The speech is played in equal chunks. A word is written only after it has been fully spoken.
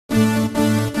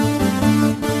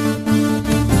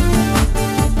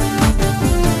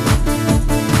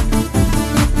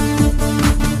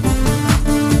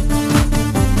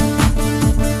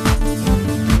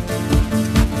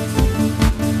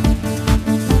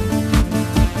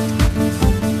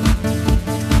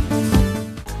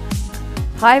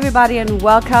Hi everybody and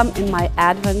welcome in my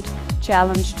Advent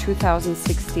Challenge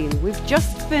 2016. We've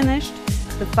just finished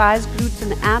the thighs, glutes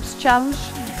and abs challenge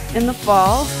in the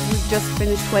fall. We've just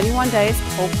finished 21 days.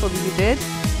 Hopefully you did.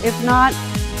 If not,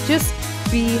 just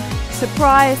be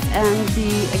surprised and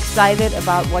be excited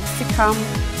about what's to come.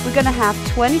 We're gonna have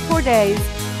 24 days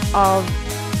of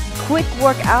quick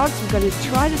workouts. We're gonna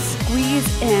try to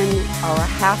squeeze in our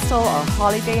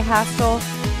holiday hassle,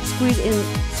 squeeze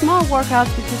in small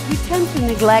workouts because we tend to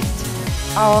neglect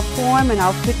our form and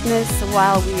our fitness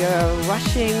while we are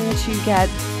rushing to get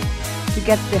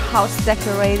the house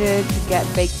decorated, to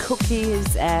bake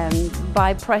cookies and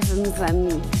buy presents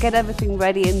and get everything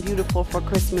ready and beautiful for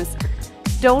Christmas.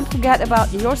 Don't forget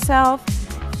about yourself.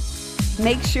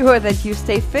 Make sure that you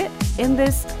stay fit in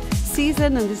this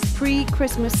season, in this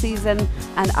pre-Christmas season,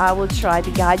 and I will try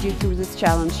to guide you through this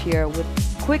challenge here with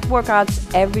quick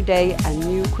workouts every day, a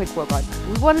new quick workout.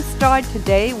 We want to start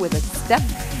today with a step,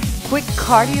 quick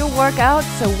cardio workout,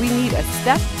 so we need a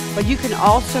step, but you can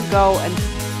also go and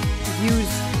use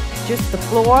just the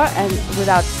floor and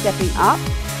without stepping up.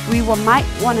 We might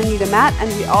want to need a mat, and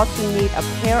we also need a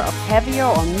pair of heavier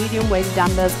or medium weight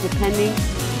dumbbells depending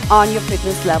on your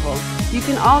fitness level. You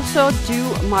can also do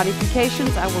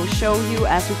modifications. I will show you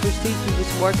as we proceed through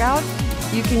this workout.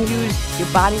 You can use your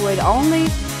body weight only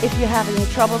if you're having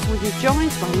troubles with your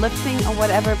joints while lifting or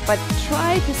whatever, but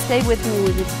try to stay with me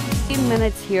with 15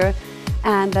 minutes here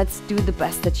and let's do the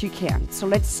best that you can. So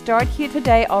let's start here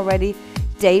today already,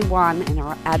 day one in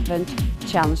our Advent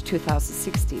Challenge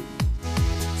 2016.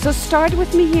 So start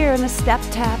with me here in a step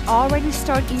tap. Already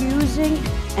start using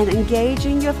and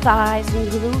engaging your thighs and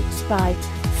glutes by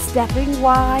stepping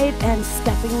wide and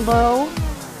stepping low.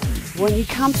 When you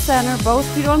come center, both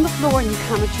feet on the floor, and you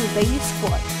come into a baby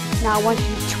squat. Now I want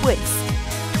you to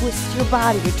twist your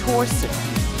body, your torso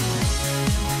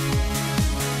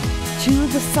to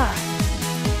the side.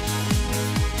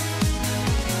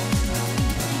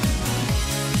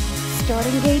 Start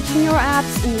engaging your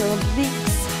abs and your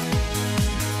obliques.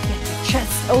 Get your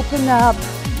chest open up.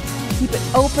 Keep it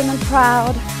open and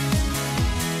proud.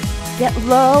 Get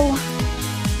low.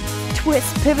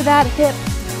 Twist, pivot that hip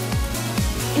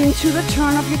into the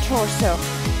turn of your torso.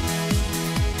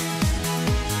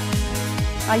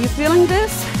 Are you feeling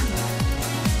this?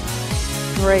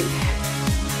 Great.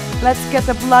 Let's get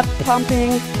the blood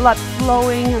pumping, blood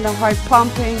flowing and the heart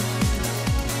pumping.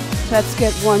 Let's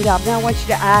get warmed up. Now I want you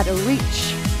to add a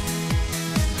reach.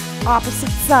 Opposite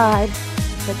side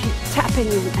that you're tapping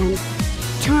and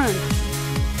turn.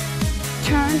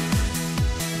 Turn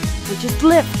and just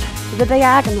lift the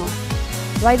diagonal.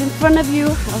 Right in front of you,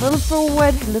 a little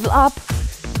forward, a little up.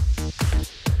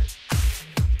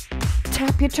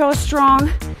 Tap your toes strong,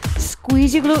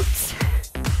 squeeze your glutes.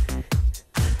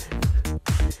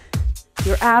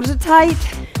 Your abs are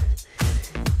tight.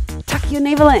 Tuck your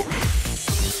navel in.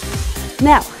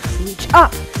 Now, reach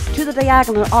up to the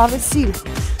diagonal of the ceiling.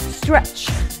 Stretch.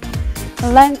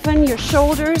 Lengthen your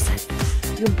shoulders,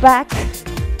 your back.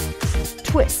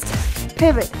 Twist,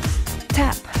 pivot,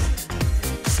 tap.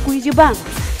 Squeeze your buns.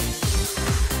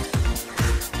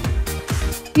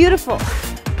 Beautiful.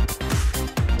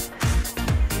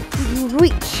 You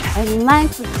reach and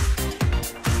lengthen.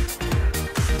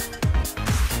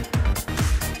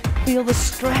 Feel the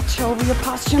stretch over your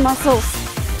posture muscles.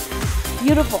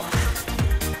 Beautiful.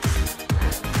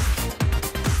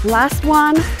 Last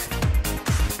one.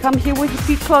 Come here with your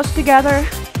feet close together.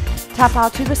 Tap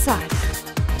out to the side.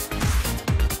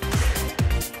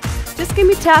 Just give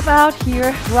me tap out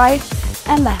here, right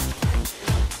and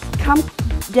left. Come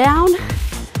down,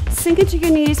 sink into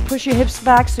your knees, push your hips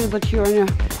back so that you're in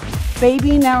a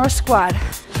baby narrow squat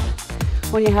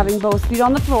when you're having both feet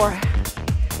on the floor.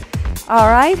 All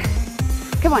right,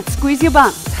 come on, squeeze your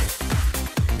buns.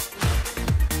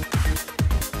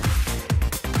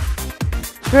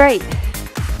 Great.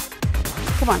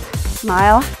 Come on,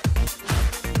 smile.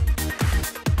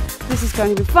 This is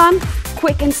going to be fun,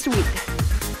 quick and sweet.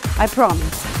 I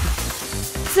promise.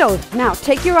 So now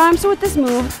take your arms with this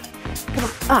move. Come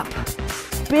on, up.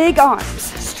 Big arms,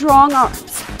 strong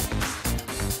arms.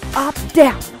 Up,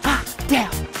 down,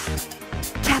 down.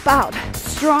 Tap out,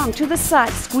 strong to the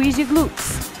side. Squeeze your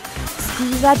glutes.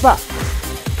 Squeeze that butt.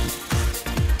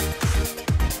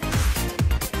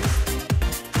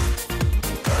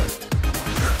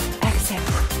 Exhale.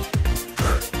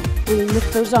 And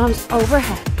lift those arms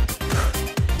overhead.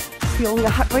 Feel your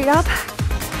heart rate up.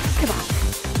 Come on,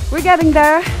 we're getting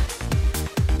there.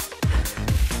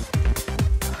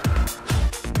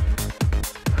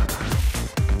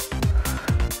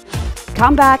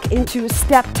 Come back into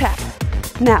step tap.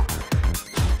 Now,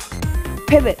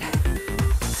 pivot.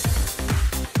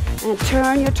 And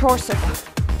turn your torso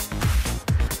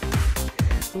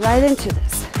right into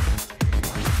this.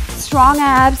 Strong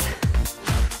abs.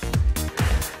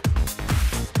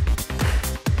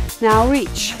 Now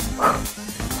reach.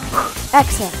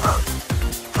 Exhale.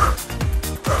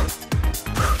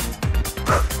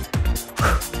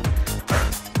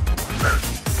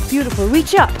 Beautiful.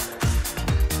 Reach up.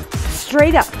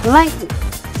 Straight up. Lengthen.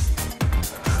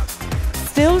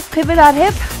 Still pivot that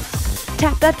hip.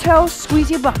 Tap that toe. Squeeze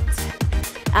your butt.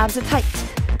 Abs are tight.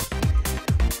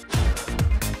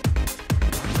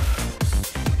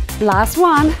 Last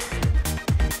one.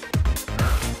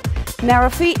 Narrow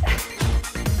feet.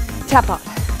 Tap up.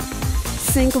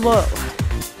 Sink low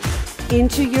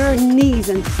into your knees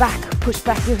and back. Push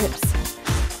back your hips.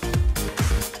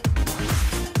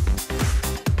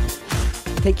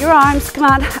 Take your arms, come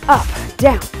on, up,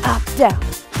 down, up, down.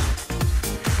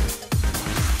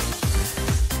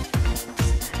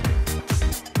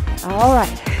 All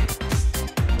right.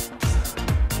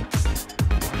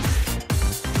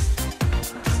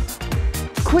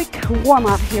 Quick warm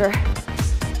up here.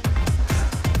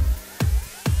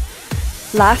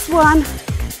 Last one,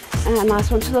 and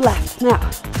last one to the left. Now,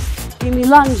 give me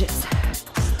lunges,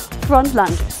 front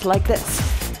lunges like this.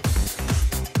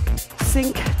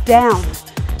 Sink down.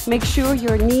 Make sure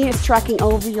your knee is tracking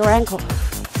over your ankle.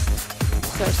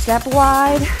 So step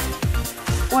wide.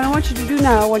 What I want you to do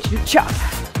now, I want you to chop.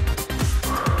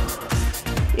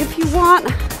 If you want,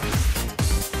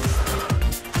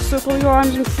 circle your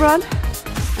arms in front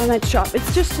and then chop.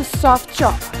 It's just a soft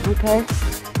chop, okay?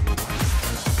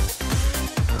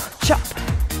 Chop,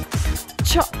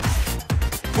 chop,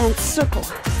 and circle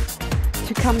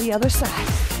to come the other side.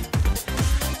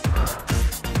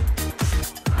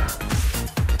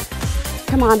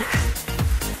 Come on.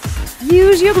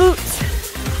 Use your glutes.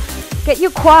 Get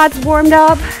your quads warmed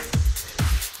up.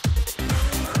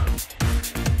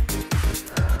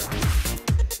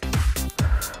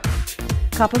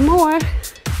 Couple more.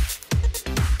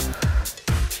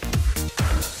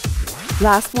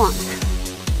 Last one.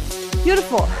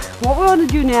 Beautiful. What we want to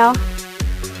do now,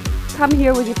 come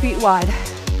here with your feet wide.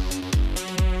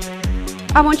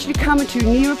 I want you to come into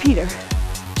knee repeater.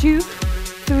 2,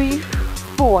 3,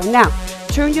 4. Now,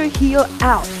 turn your heel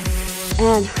out.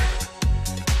 And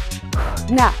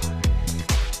now,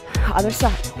 other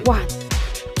side. 1,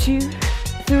 2,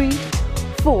 3,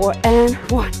 4, and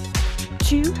 1,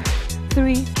 2,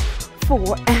 3,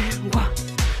 4, and 1.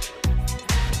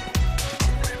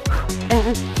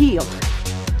 And heel.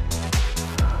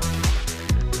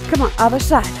 Come on, other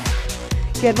side.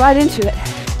 Get right into it.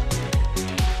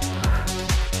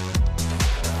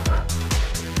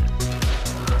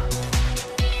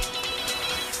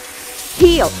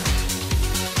 Heel.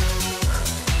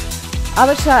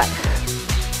 Other side.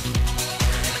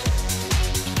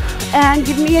 And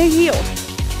give me a heel.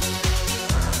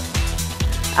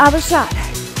 Other side.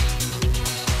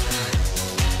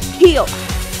 Heel.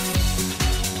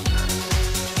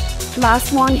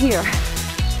 Last one here.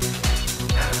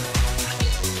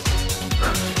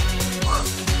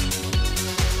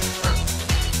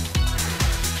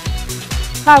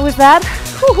 How was that?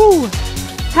 Woohoo!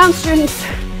 Hamstrings,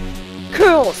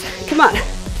 curls. Come on.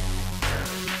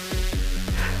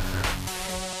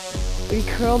 We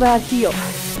curl that heel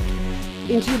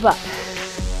into your butt.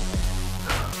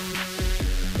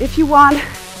 If you want,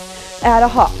 add a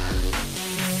hop.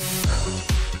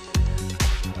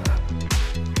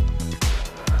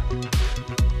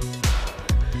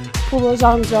 Pull those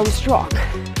arms down strong.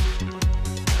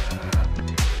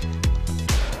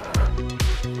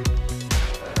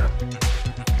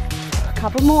 A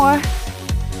couple more.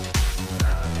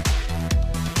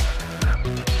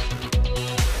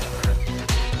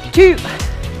 Two,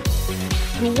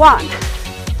 1.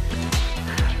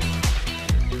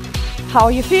 How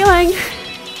are you feeling?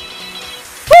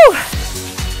 Woo!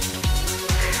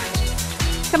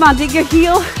 Come on, dig your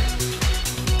heel.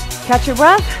 Catch your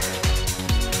breath.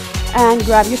 And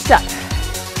grab your step.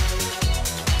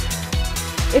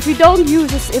 If you don't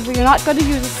use this, if you're not going to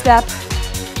use a step,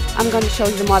 I'm going to show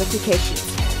you the modifications.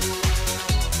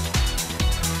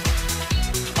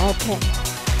 Okay.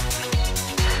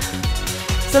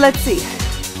 So let's see.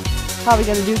 How are we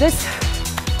going to do this?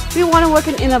 We want to work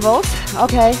in intervals,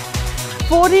 okay?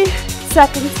 40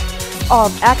 seconds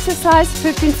of exercise,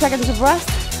 15 seconds of rest.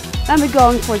 Then we're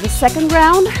going for the second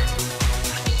round.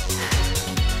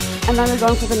 And then we're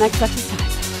going for the next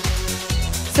exercise.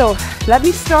 So let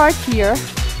me start here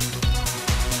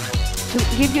to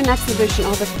give you an exhibition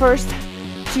of the first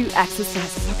 2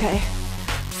 exercises, okay?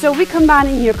 So we're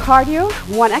combining here cardio,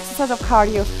 1 exercise of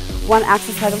cardio, 1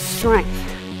 exercise of strength.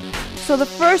 So the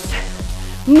first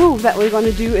move that we're going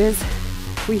to do is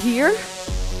we're here.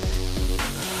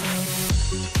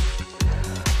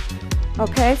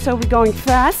 Okay, so we're going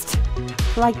fast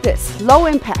like this, low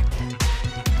impact.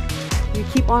 You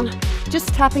keep on just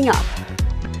tapping up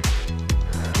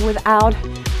without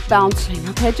bouncing.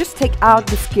 Okay, just take out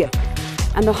the skip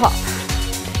and the hop.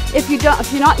 If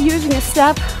you're not using a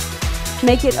step,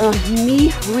 make it a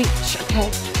knee reach. Okay,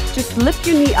 just lift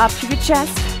your knee up to your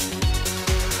chest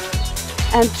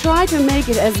and try to make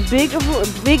it as big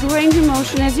range of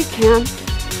motion as you can.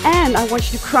 And I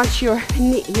want you to crunch your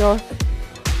knee, your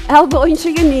elbow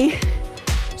into your knee,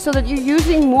 so that you're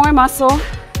using more muscle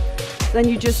than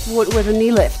you just would with a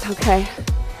knee lift. Okay.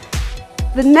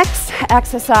 The next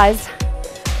exercise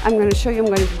I'm going to show you, I'm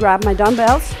going to grab my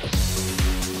dumbbells,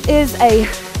 is a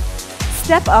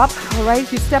step up. All right,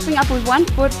 you're stepping up with one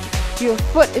foot. Your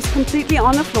foot is completely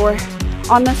on the floor,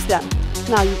 on the step.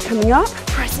 Now you're coming up,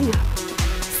 pressing up.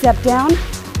 Step down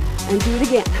and do it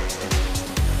again.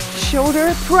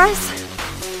 Shoulder press.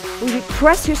 Really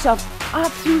press yourself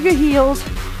up through your heels.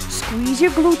 Squeeze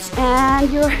your glutes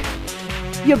and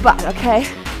your butt, okay?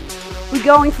 We're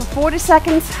going for 40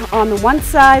 seconds on the one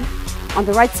side, on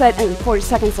the right side, and 40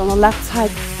 seconds on the left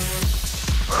side.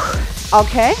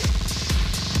 Okay?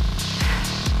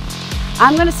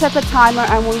 I'm gonna set the timer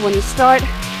and we want to start.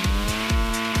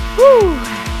 Whew.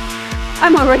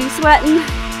 I'm already sweating.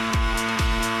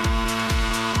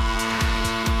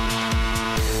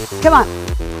 Come on.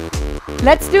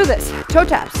 Let's do this. Toe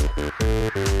taps.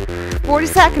 40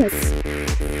 seconds.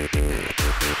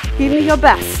 Give me your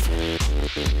best.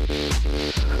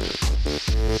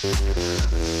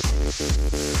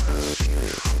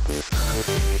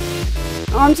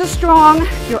 Arms are strong,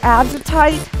 your abs are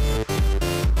tight.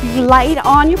 You're light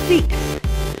on your feet.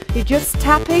 You're just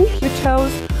tapping your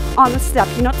toes on the step.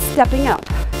 You're not stepping up.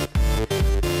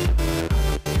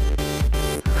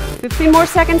 15 more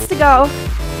seconds to go.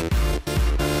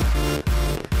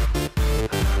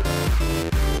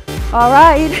 All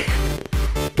right.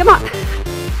 Come on.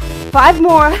 5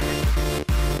 more.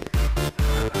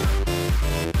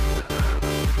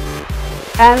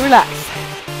 And relax.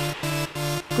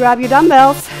 Grab your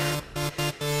dumbbells.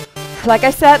 Like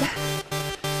I said,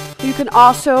 you can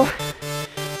also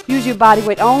use your body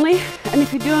weight only. And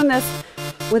if you're doing this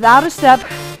without a step,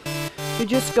 you're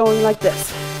just going like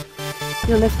this.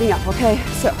 You're lifting up, okay?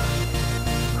 So,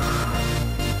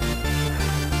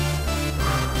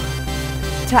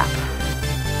 tap,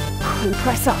 and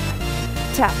press up,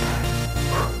 tap.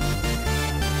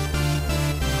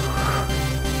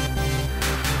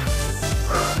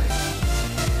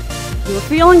 You're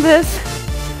feeling this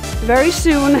very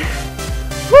soon.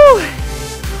 Woo!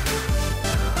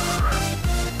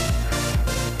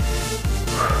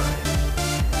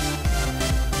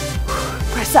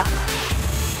 Press up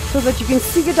so that you can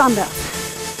see your dumbbells.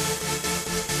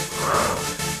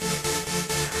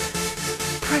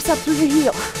 Press up through your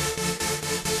heel.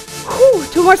 Whew,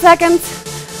 2 more seconds.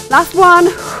 Last one.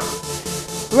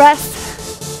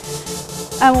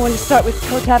 Rest. And we're going to start with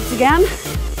toe taps again.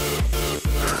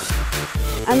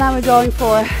 And now we're going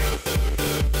for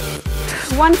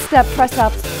one step press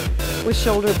ups with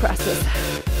shoulder presses.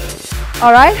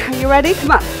 All right, are you ready?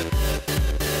 Come on.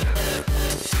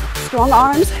 Strong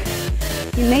arms.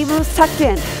 Your navel is tucked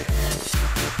in.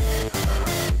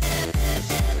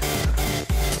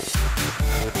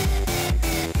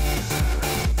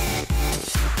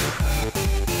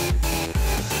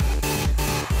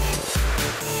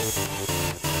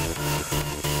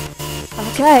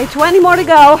 Okay, 20 more to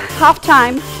go, half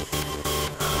time.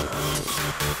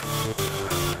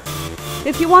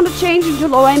 If you want to change into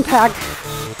low impact,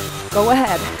 go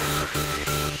ahead.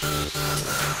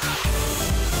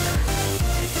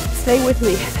 Stay with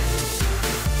me.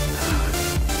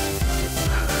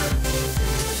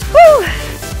 Woo!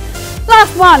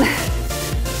 Last one.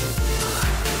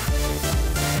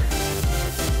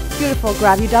 Beautiful,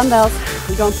 grab your dumbbells.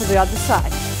 We're going to the other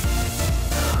side.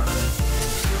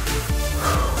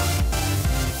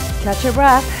 Catch your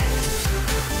breath.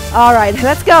 All right,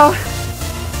 let's go.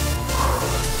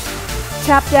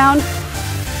 Tap down.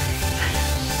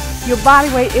 Your body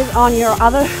weight is on your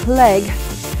other leg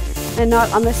and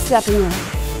not on the stepping leg.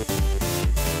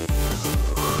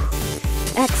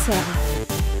 Exhale.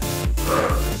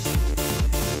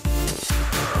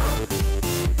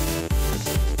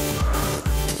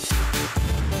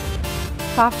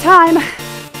 Half time.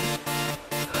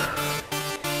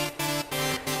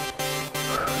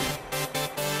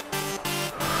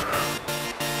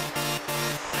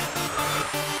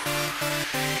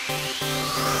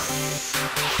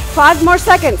 Five more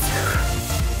seconds.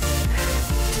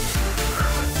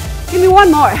 Give me one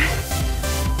more.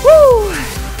 Woo!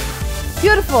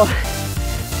 Beautiful.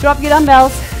 Drop your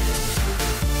dumbbells.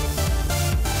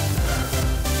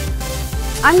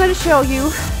 I'm going to show you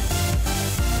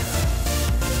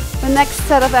the next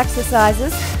set of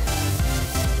exercises.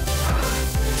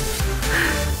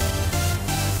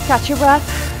 Catch your breath.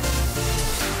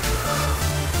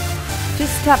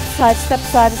 Just step side to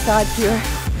side here.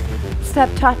 Step,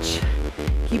 touch.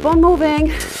 Keep on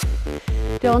moving.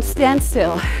 Don't stand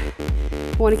still.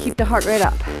 We want to keep the heart rate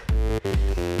up.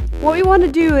 What we want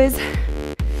to do is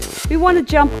we want to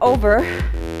jump over.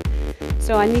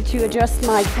 So I need to adjust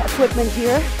my equipment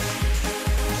here.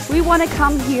 We want to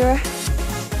come here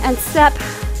and step,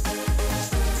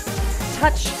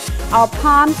 touch our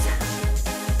palms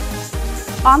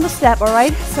on the step, all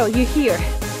right? So you're here.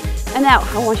 And now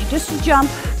I want you just to jump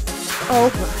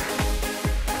over.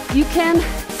 You can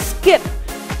skip.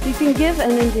 You can give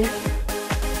an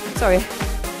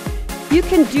you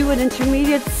can do an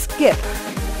intermediate skip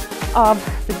of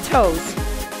the toes.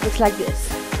 Looks like this.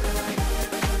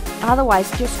 Otherwise,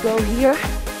 just go here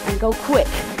and go quick.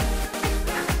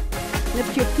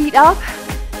 Lift your feet up.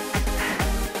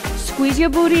 Squeeze your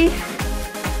booty.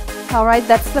 All right,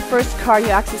 that's the first cardio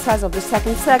exercise of the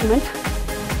second segment.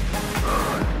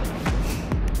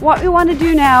 What we want to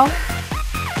do now,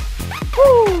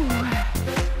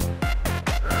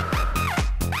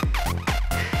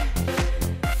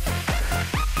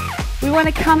 we want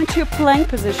to come into a plank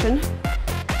position.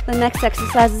 The next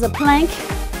exercise is a plank.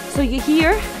 So you're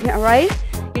here, all right?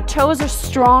 Your toes are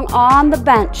strong on the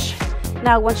bench.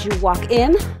 Now once you walk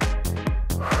in,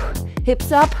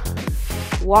 hips up,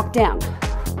 walk down.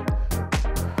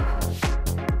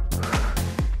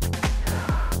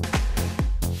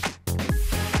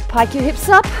 Pike your hips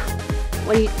up.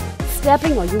 When you're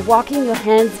stepping or you're walking, your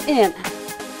hands in.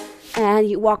 And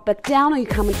you walk back down or you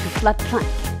come into flat plank.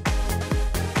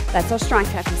 That's our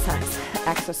strength exercise.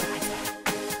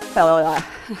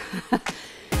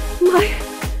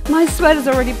 My sweat is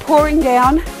already pouring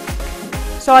down.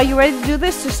 So are you ready to do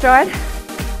this to start?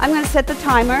 I'm going to set the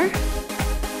timer.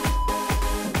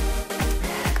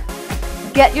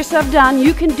 Get yourself done.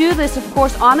 You can do this, of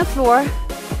course, on the floor.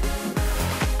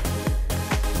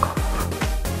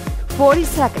 40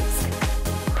 seconds.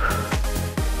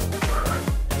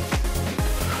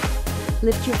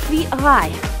 Lift your feet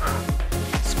high.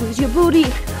 Squeeze your booty.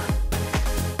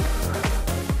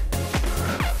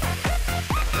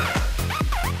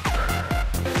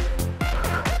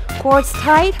 Core's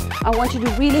tight. I want you to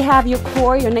really have your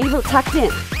core, your navel tucked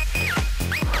in.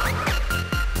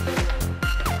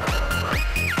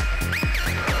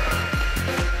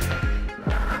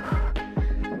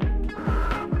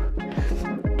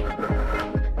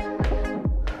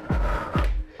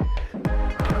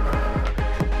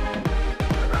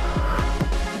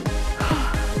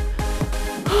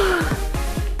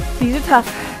 These are tough.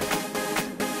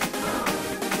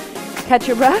 Catch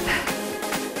your breath.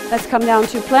 Let's come down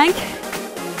to plank.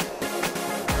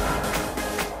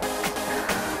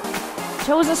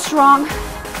 Toes are strong.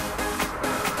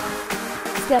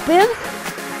 Step in,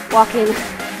 walk in,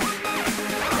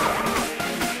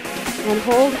 and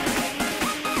hold.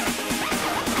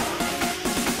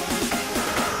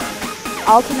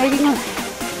 Alternating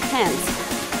hands.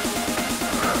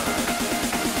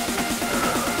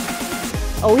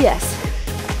 Oh yes.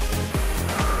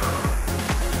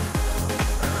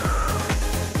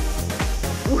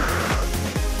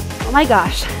 Oh my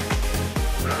gosh.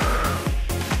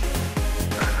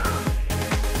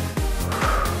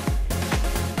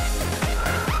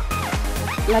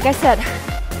 Like I said,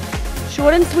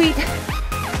 short and sweet.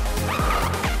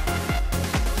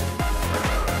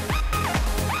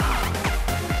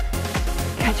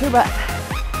 Catch your breath.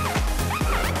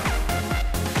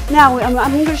 Now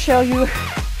I'm going to show you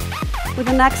with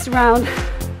the next round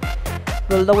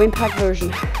the low impact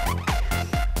version.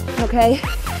 Okay?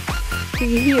 So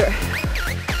you're here.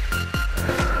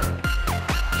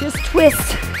 Just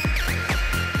twist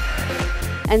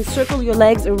and circle your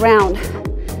legs around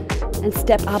and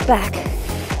step up back.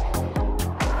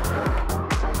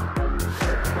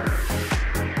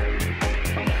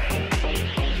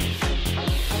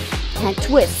 And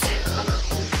twist.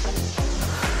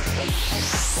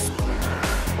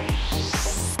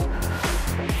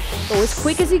 Go as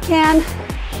quick as you can.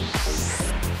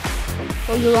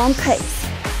 Go your own pace.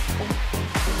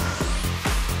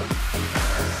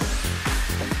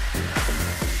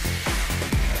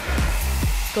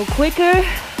 Go quicker.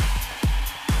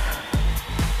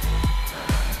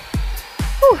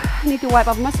 Whew, I need to wipe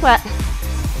off my sweat.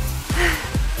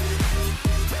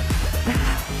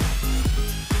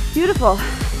 Beautiful.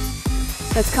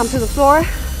 Let's come to the floor.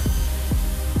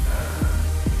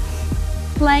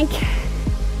 Plank,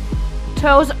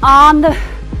 toes on the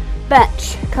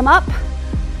bench. Come up,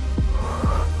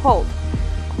 hold.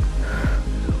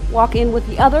 Walk in with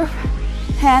the other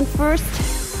hand first.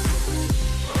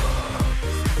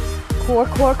 Core,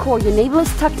 core, core. Your navel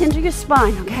is tucked into your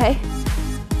spine, okay?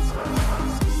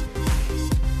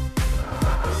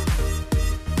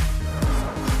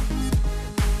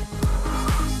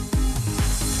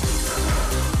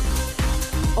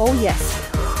 Oh yes.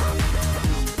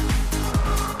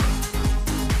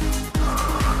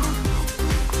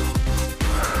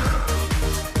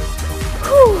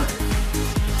 Whew.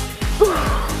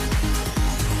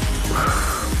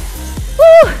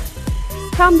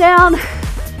 Whew. Calm down.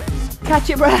 Catch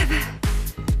your breath.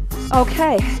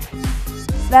 Okay.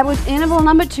 That was interval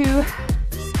number 2.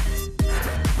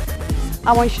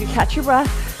 I want you to catch your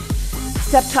breath.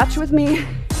 Step touch with me.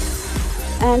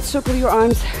 And circle your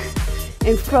arms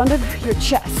in front of your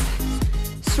chest.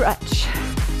 Stretch.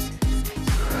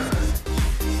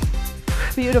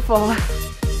 Beautiful.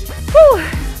 Whew.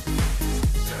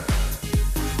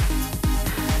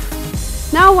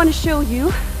 Now I want to show you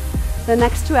the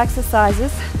next 2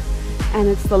 exercises, and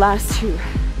it's the last 2.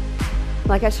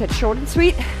 Like I said, short and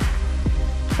sweet,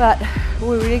 but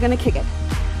we're really gonna kick it.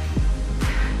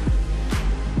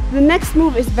 The next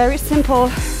move is very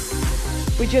simple.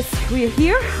 We're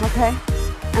here, okay?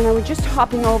 And then we're just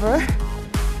hopping over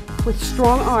with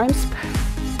strong arms,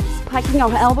 piking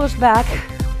our elbows back,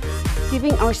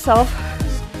 giving ourselves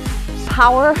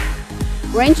power,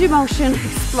 range of motion,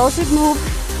 explosive move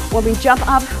when we jump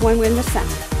up when we're in the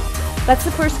center. That's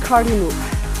the first cardio move.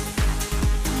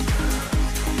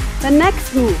 The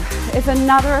next move is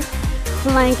another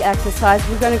plank exercise.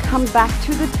 We're going to come back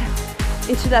to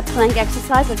into that plank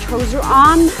exercise. The toes are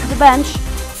on the bench.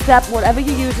 Step, whatever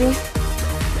you're using.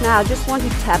 Now, I just want you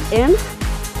to tap in,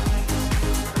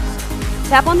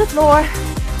 tap on the floor,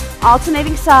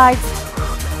 alternating sides.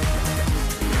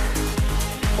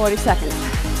 40 seconds.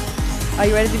 Are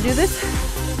you ready to do this?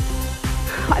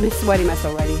 I'm a sweaty mess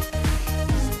already.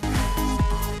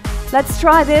 Let's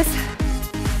try this.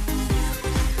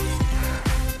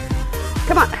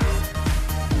 Come on.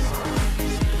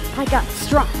 I got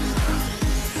strong.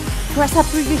 Press up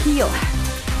through your heel.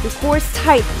 Your core is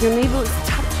tight. Your navel is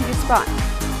tucked to your spine.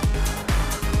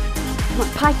 Come on,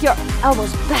 pike your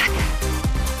elbows back.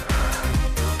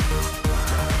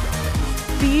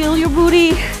 Feel your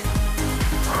booty.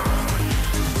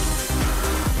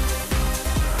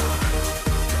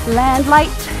 Land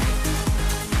light.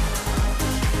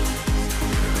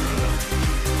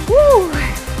 Woo!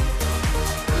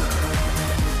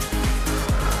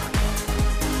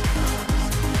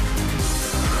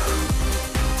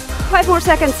 5 more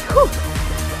seconds. Whew.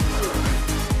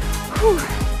 Whew.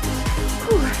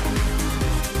 Whew.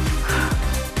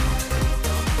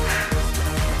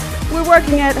 We're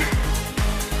working it.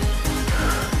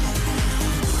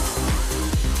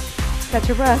 Catch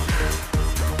your breath.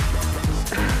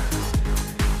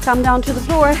 Come down to the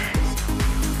floor.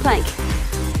 Plank.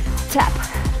 Tap.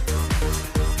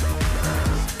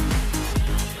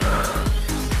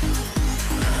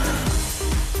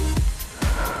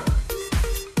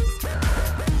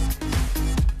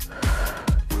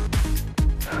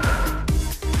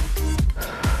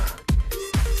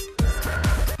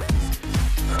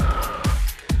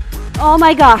 Oh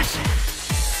my gosh.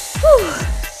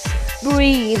 Whew.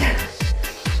 Breathe.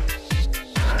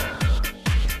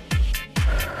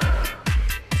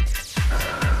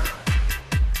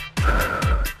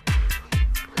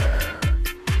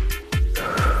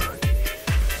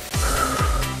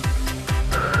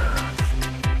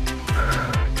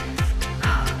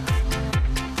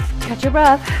 Catch your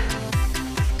breath.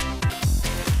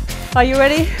 Are you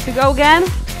ready to go again?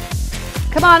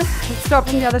 Come on, let's start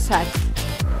from the other side.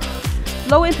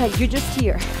 Low impact, you're just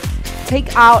here.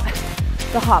 Take out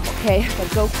the hop, okay?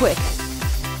 But go quick.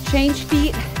 Change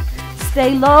feet,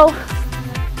 stay low.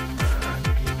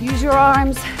 Use your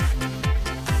arms.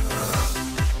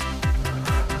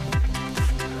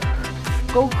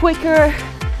 Go quicker,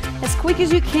 as quick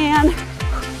as you can.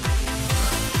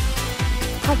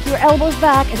 Tuck your elbows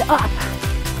back and up.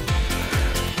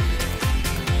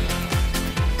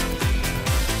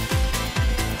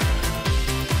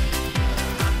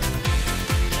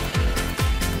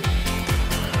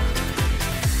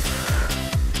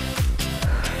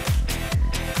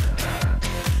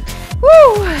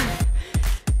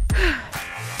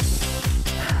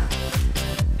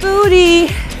 Booty,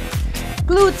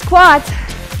 glutes, quads.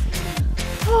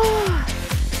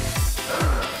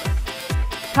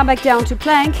 Come back down to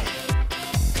plank.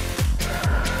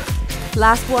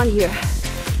 Last one here.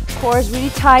 Core is really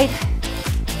tight.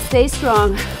 Stay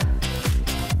strong.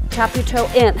 Tap your toe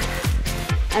in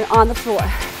and on the floor.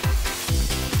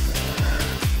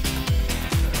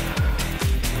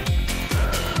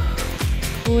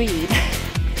 Breathe.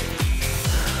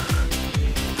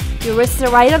 Your wrists are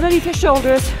right underneath your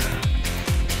shoulders.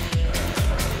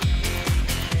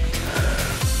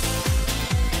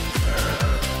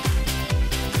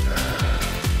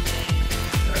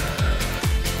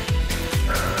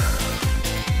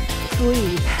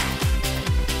 Breathe.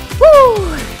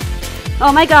 Woo!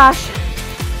 Oh my gosh.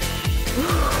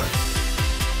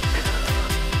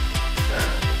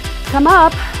 Come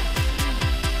up.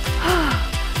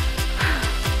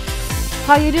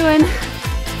 How you doing?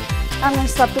 I'm gonna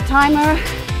stop the timer.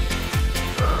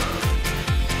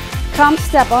 Come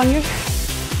step on your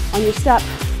step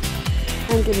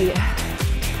and give me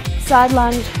a side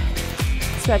lunge,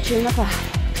 stretching the thigh.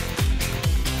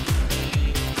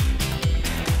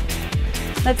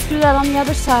 Let's do that on the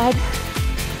other side.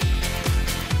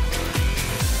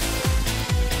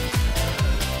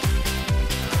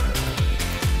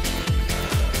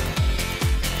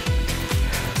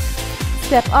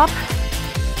 Step up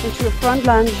into a front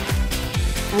lunge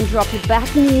and drop your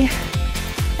back knee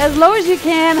as low as you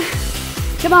can.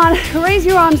 Come on, raise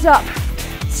your arms up.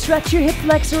 Stretch your hip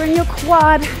flexor and your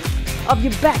quad of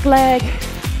your back leg.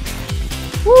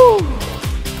 Woo!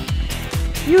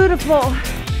 Beautiful.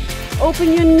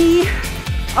 Open your knee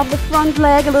of the front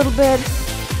leg a little bit.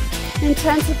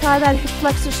 Intensify that hip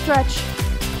flexor stretch.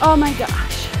 Oh my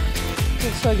gosh,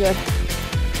 feels so good.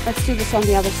 Let's do this on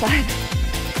the other side.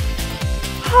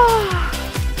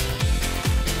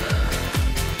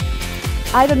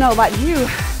 I don't know about you,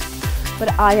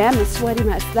 but I am a sweaty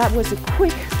mess. That was a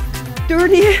quick,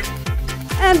 dirty,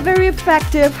 and very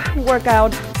effective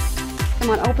workout. Come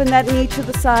on, open that knee to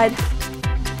the side.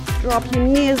 Drop your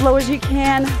knee as low as you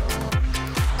can.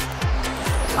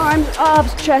 Arms up,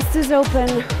 chest is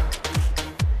open.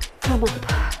 Come up.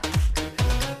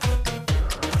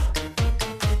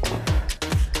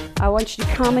 I want you to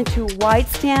come into wide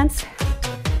stance.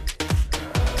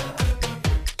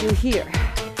 You're here.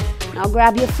 Now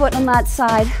grab your foot on that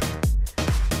side.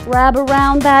 Wrap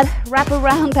around that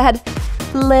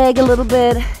leg a little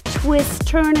bit. Twist,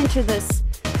 turn into this.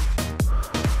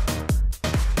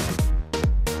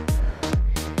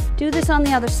 Do this on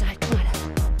the other side. Come on.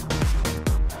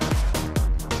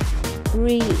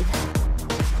 Breathe.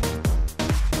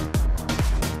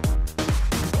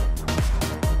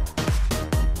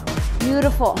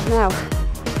 Beautiful. Now,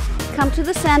 come to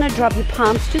the center, drop your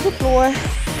palms to the floor,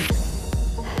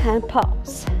 and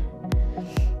pause.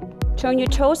 Turn your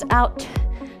toes out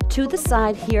to the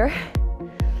side here,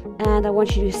 and I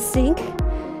want you to sink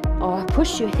or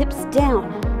push your hips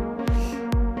down.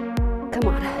 Come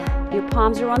on. Your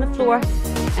palms are on the floor,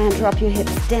 and drop your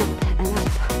hips down and up.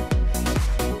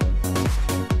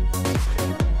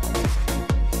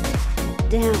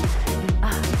 Down and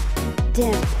up,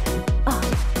 down and up.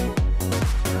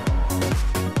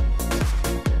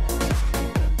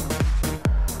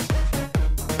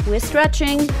 We're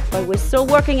stretching, but we're still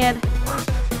working it.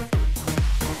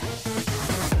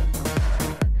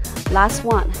 Last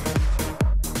one.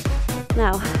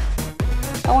 Now,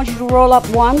 I want you to roll up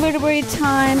one vertebra at a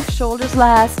time, shoulders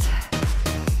last.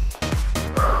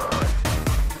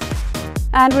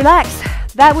 And relax.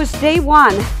 That was day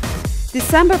one,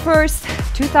 December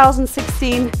 1st,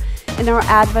 2016, in our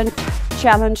Advent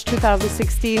Challenge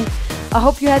 2016. I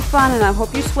hope you had fun, and I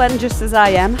hope you're sweating just as I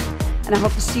am. And I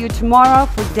hope to see you tomorrow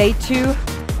for day 2,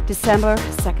 December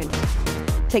 2nd.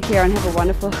 Take care and have a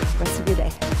wonderful rest of your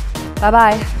day.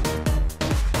 Bye-bye.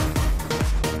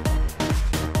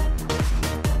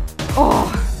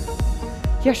 Oh,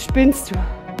 hier spinnst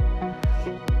du.